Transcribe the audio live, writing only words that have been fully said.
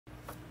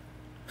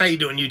How you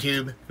doing,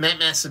 YouTube? Matt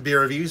Massive Beer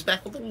Reviews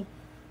back with a little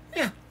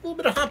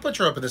bit of hot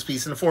butcher up in this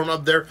piece in the form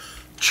of their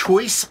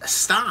choice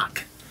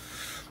stock.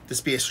 This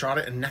be a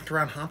Strata and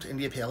Nectaron hopped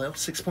India Pale Ale,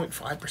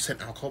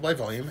 6.5% alcohol by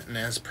volume, and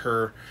as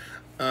per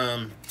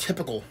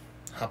typical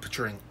hot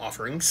butchering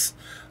offerings,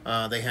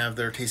 they have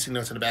their tasting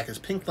notes on the back as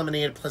pink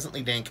lemonade,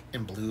 pleasantly dank,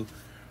 and blue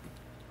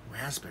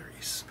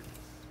raspberries.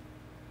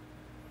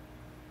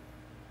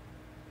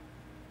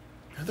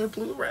 Are there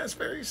blue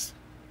raspberries?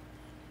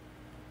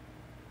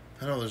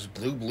 I know there's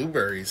blue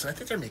blueberries. I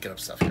think they're making up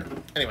stuff here.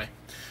 Anyway,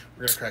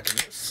 we're gonna crack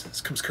this. This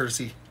comes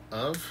courtesy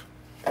of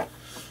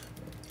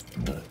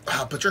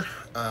Hot Butcher.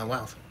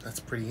 Wow,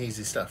 that's pretty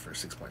hazy stuff for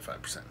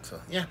 6.5%.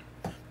 So yeah,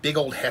 big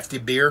old hefty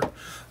beer.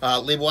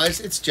 Label wise,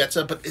 it's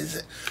Jetza, but is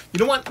it? You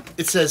know what?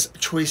 It says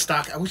choice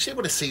stock. I wish they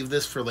would have saved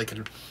this for like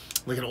an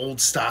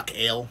old stock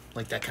ale,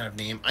 like that kind of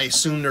name. I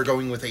assume they're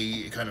going with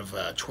a kind of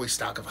choice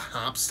stock of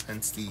hops,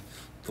 hence the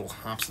little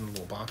hops in the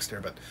little box there.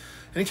 But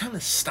anytime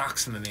there's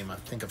stocks in the name, I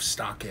think of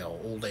stock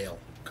ale, old ale,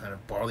 kind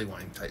of barley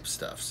wine type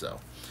stuff. So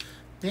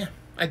yeah,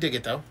 I dig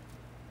it though.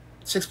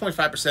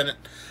 6.5%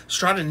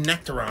 Strata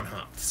Nectaron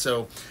hop.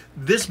 So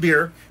this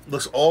beer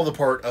looks all the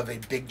part of a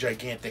big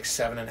gigantic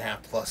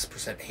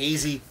 7.5+%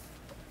 hazy,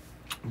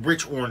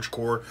 rich orange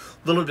core,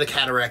 a little bit of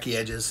cataracty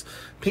edges,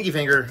 pinky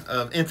finger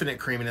of infinite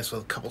creaminess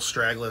with a couple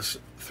stragglers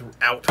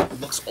throughout.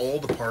 Looks all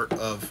the part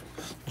of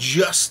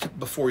just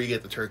before you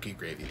get the turkey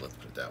gravy, let's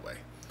put it that way.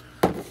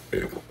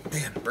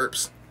 Man,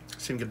 burps.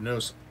 Seem good to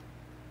nose.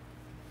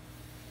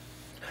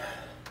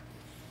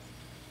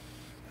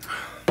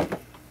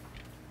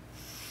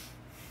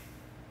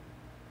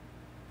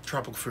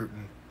 Tropical fruit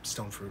and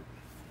stone fruit.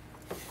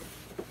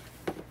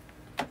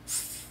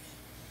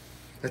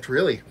 That's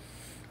really,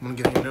 I'm gonna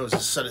get in your nose.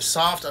 It's sort of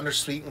soft,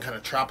 undersweet, and kind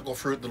of tropical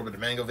fruit. A little bit of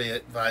mango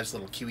vibes,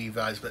 little kiwi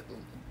vibes, but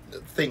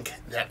think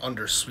that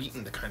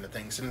undersweetened the kind of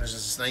things. And there's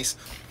this nice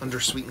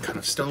undersweetened kind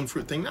of stone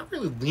fruit thing. Not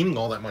really leaning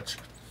all that much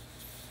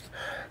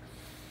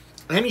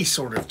any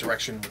sort of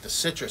direction with the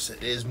citrus.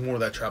 It is more of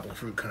that tropical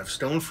fruit, kind of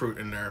stone fruit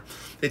in there.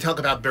 They talk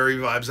about berry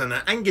vibes on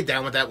that. I can get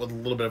down with that with a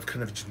little bit of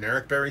kind of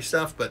generic berry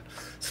stuff, but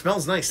it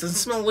smells nice. Doesn't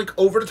smell like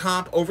over the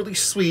top, overly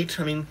sweet.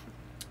 I mean,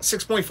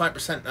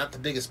 6.5%, not the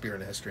biggest beer in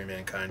the history of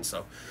mankind.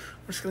 So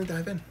we're just gonna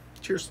dive in.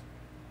 Cheers.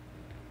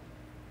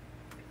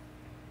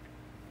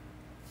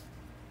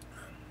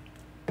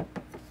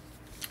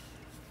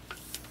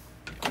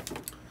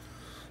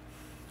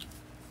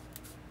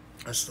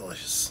 That's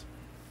delicious.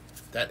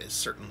 That is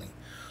certainly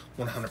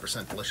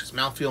 100% delicious.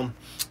 Mouthfeel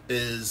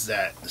is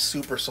that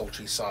super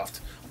sultry, soft,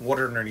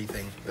 water underneath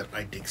thing that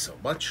I dig so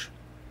much.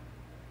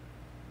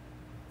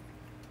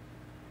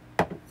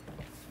 It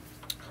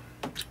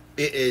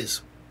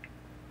is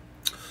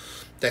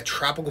that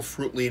tropical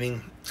fruit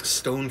leaning,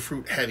 stone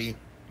fruit heavy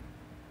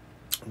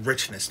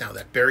richness. Now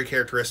that berry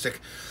characteristic,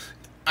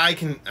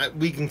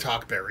 we can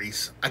talk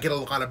berries. I get a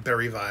lot of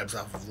berry vibes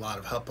off of a lot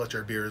of Hot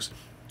Butcher beers.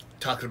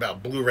 Talking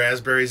about blue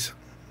raspberries,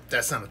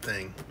 that's not a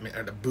thing. I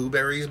mean, the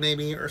blueberries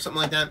maybe or something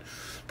like that,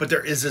 but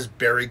there is this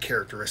berry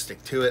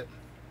characteristic to it.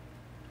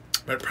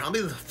 But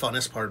probably the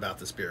funnest part about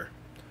this beer,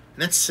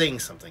 and that's saying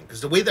something, because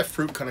the way that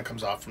fruit kind of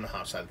comes off from the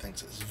hop side of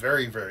things is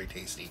very, very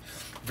tasty,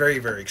 very,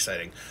 very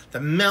exciting.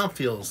 The mouth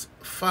feels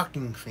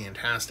fucking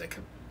fantastic.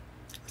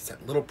 It's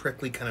that little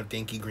prickly kind of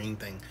dinky green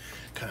thing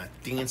kind of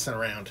dancing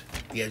around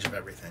the edge of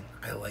everything.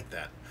 I like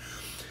that.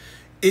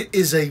 It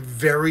is a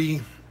very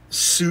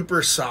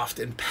super soft,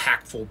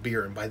 impactful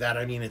beer, and by that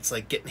I mean it's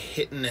like getting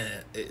hit in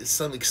it's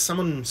like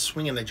someone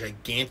swinging a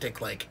gigantic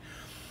like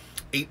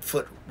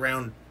 8-foot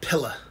round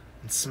pillow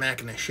and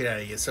smacking the shit out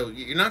of you. So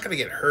you're not going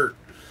to get hurt,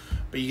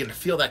 but you're going to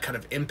feel that kind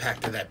of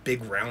impact of that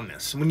big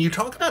roundness. When you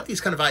talk about these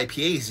kind of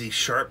IPAs, these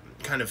sharp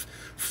kind of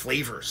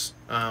flavors,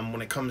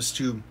 when it comes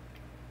to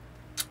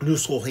new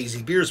school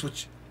hazy beers,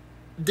 which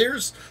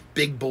there's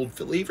big bold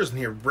flavors in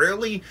here.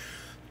 Rarely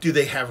do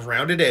they have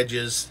rounded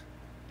edges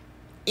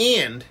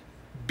and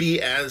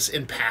be as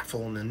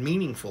impactful and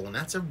meaningful, and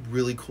that's a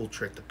really cool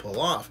trick to pull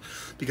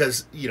off,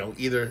 because you know,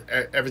 either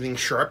everything's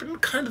sharp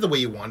and kind of the way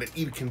you want it,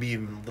 it can be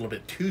even a little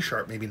bit too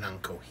sharp, maybe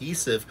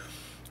non-cohesive.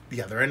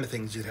 The other end of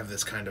things, you'd have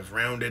this kind of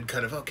rounded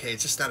kind of, okay,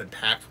 it's just not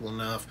impactful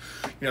enough,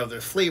 you know, the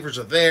flavors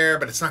are there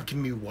but it's not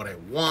giving me what I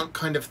want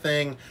kind of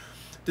thing.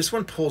 This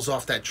one pulls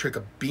off that trick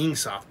of being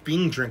soft,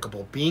 being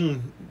drinkable,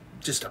 being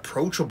just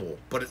approachable,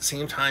 but at the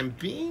same time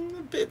being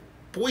a bit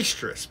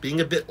boisterous, being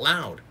a bit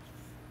loud.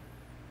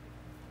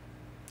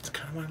 It's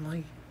kind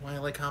of why I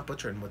like Hot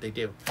Butcher and what they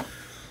do.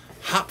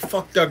 Hop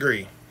fuck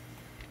duggery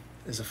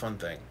is a fun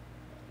thing.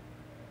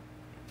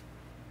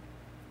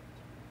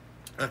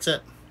 That's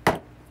it.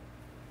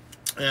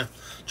 Yeah,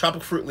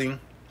 tropical fruit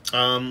lean.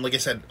 Like I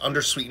said,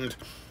 undersweetened,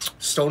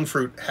 stone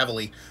fruit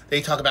heavily.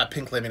 They talk about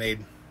pink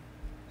lemonade.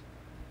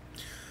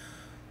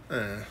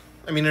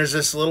 I mean, there's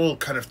this little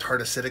kind of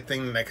tart acidic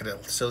thing that I could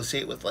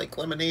associate with like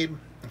lemonade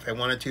if I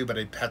wanted to, but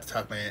I'd have to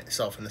talk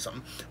myself into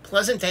something.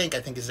 Pleasant dank, I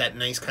think, is that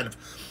nice kind of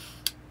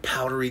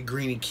powdery,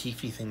 greeny,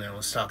 keefy thing that I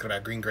was talking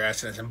about, green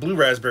grassiness. And blue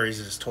raspberries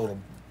is total,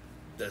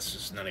 that's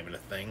just not even a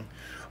thing.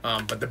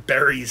 But the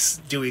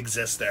berries do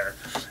exist there.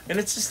 And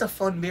it's just a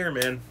fun beer,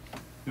 man.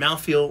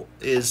 Mouthfeel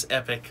is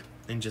epic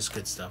and just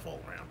good stuff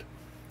all around.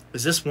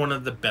 Is this one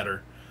of the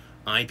better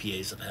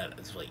IPAs I've had?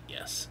 It's like,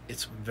 yes.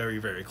 It's very,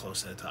 very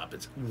close to the top.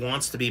 It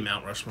wants to be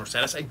Mount Rushmore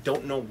status. I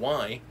don't know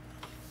why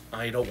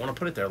I don't want to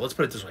put it there. Let's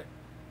put it this way.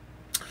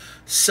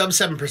 Sub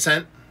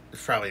 7%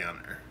 is probably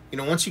on there. You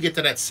know, once you get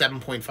to that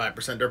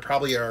 7.5%, there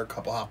probably are a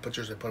couple hop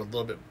butchers I put a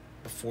little bit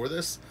before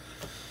this.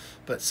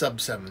 But sub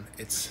 7,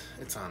 it's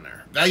on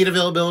there. Value to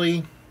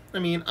availability, I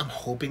mean, I'm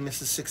hoping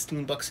this is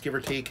 $16 give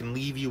or take, and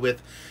leave you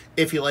with,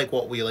 if you like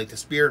what we like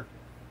this beer,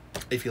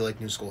 if you like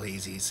new school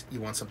hazies, you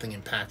want something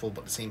impactful,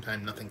 but at the same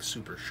time, nothing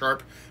super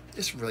sharp.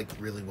 Just really,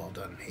 really well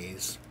done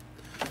haze.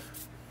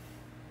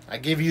 I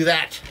give you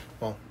that.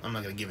 Well, I'm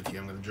not going to give it to you.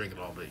 I'm going to drink it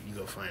all, but you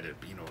go find it.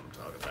 But you know what I'm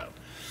talking about.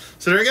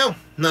 So there you go.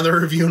 Another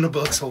review in the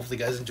books. Hopefully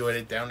you guys enjoyed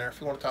it down there. If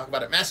you want to talk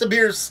about it, Massive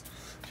Beers.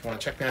 If you want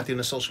to check me out doing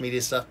the social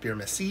media stuff, Beer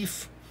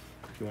Massif.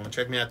 If you want to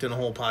check me out doing the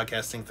whole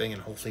podcasting thing,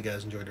 and hopefully you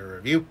guys enjoyed the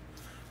review.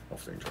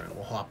 Hopefully you're enjoying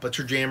a little hot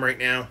butcher jam right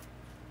now.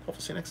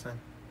 Hopefully see you next time.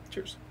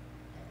 Cheers.